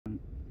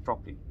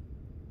properly.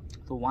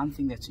 The one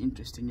thing that's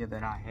interesting here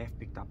that I have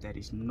picked up that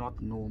is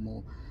not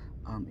normal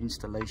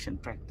installation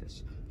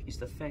practice is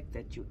the fact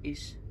that your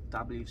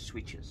SW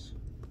switches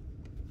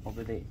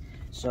over there.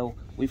 So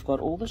we've got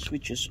all the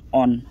switches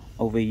on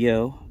over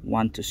here,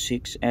 1 to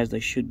 6, as they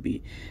should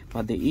be,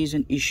 but there is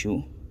an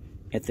issue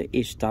at the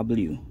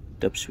SW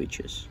dip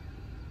switches.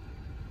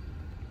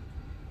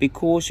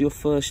 Because your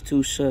first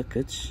 2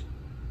 circuits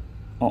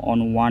are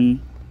on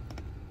one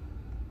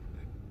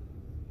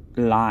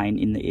line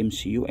in the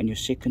MCU and your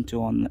second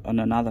 2 on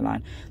another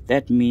line,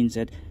 that means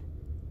that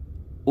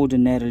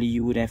ordinarily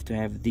you would have to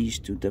have these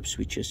 2 dip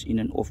switches in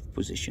an off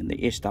position,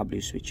 the SW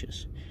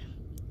switches.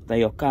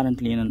 They are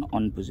currently in an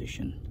on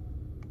position.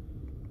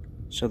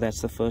 So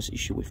that's the first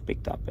issue we've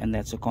picked up, and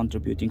that's a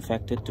contributing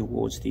factor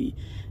towards the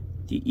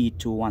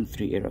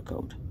E213 error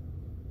code.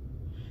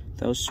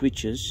 Those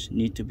switches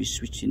need to be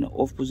switched in an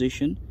off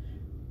position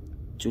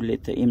to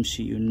let the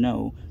MCU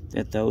know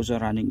that those are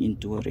running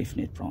into a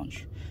RefNet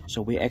branch.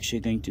 So we're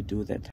actually going to do that